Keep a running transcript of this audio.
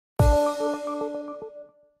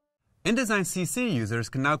InDesign CC users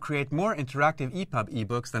can now create more interactive EPUB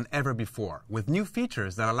ebooks than ever before, with new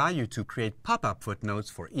features that allow you to create pop-up footnotes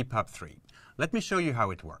for EPUB 3. Let me show you how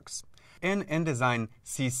it works. In InDesign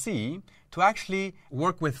CC, to actually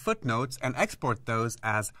work with footnotes and export those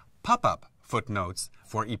as pop-up footnotes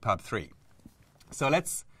for EPUB 3. So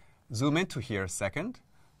let's zoom into here a second,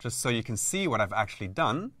 just so you can see what I've actually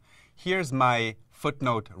done. Here's my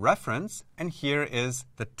footnote reference, and here is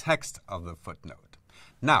the text of the footnote.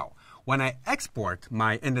 Now, when I export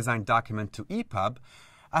my InDesign document to EPUB,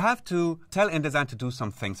 I have to tell InDesign to do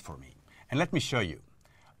some things for me. And let me show you.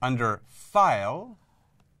 Under File,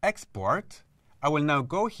 Export, I will now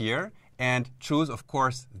go here and choose, of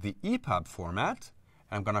course, the EPUB format.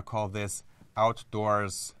 I'm going to call this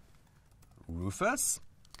Outdoors Rufus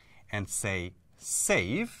and say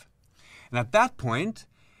Save. And at that point,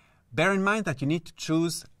 bear in mind that you need to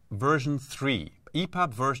choose version 3,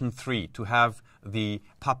 EPUB version 3, to have the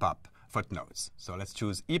pop-up footnotes. So let's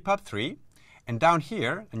choose EPUB 3. And down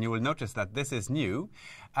here, and you will notice that this is new,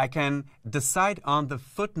 I can decide on the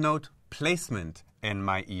footnote placement in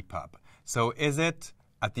my EPUB. So is it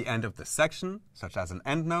at the end of the section, such as an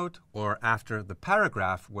endnote, or after the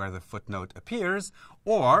paragraph where the footnote appears,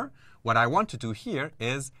 or what I want to do here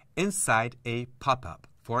is inside a pop-up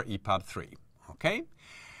for EPUB 3. Okay?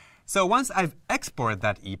 So once I've exported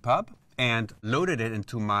that EPUB and loaded it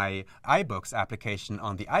into my iBooks application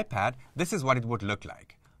on the iPad, this is what it would look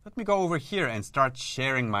like. Let me go over here and start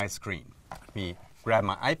sharing my screen. Let me grab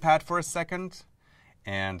my iPad for a second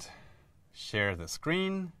and share the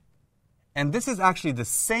screen. And this is actually the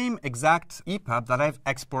same exact EPUB that I've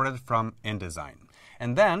exported from InDesign.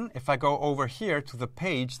 And then if I go over here to the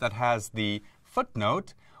page that has the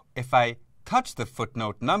footnote, if I touch the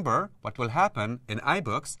footnote number, what will happen in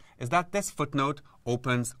iBooks is that this footnote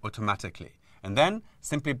opens automatically. And then,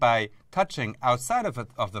 simply by touching outside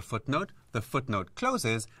of the footnote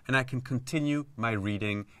closes, and I can continue my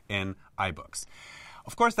reading in iBooks.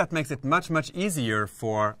 Of course, that makes it much, much easier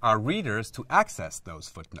for our readers to access those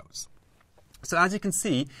footnotes. So as you can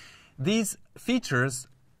see, these features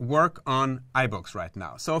work on iBooks right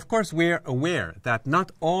now. So of course, we're aware that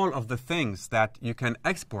not all of the things that you can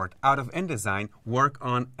export out of InDesign work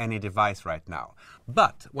on any device right now.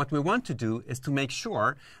 But what we want to do is to make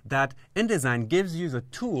sure that InDesign gives you the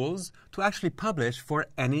tools to actually publish for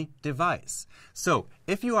any device. So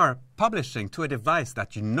if you are publishing to a device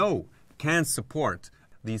that you know can support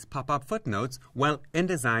these pop-up footnotes, well,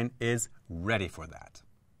 InDesign is ready for that.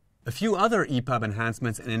 A few other EPUB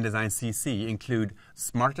enhancements in InDesign CC include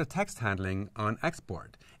smarter text handling on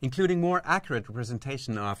export, including more accurate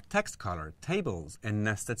representation of text color, tables, and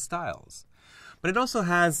nested styles. But it also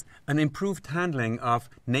has an improved handling of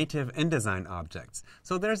native InDesign objects.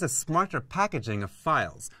 So there's a smarter packaging of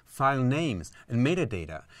files, file names, and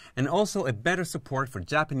metadata, and also a better support for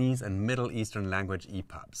Japanese and Middle Eastern language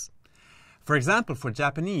EPUBs. For example, for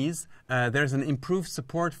Japanese, there's an improved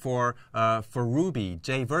support for Ruby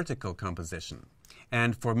J-vertical composition.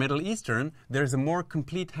 And for Middle Eastern, there's a more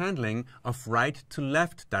complete handling of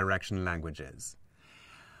right-to-left direction languages.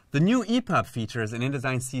 The new EPUB features in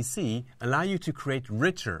InDesign CC allow you to create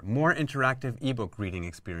richer, more interactive ebook reading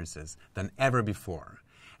experiences than ever before.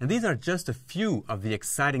 And these are just a few of the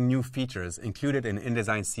exciting new features included in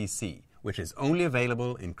InDesign CC, which is only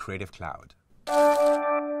available in Creative Cloud.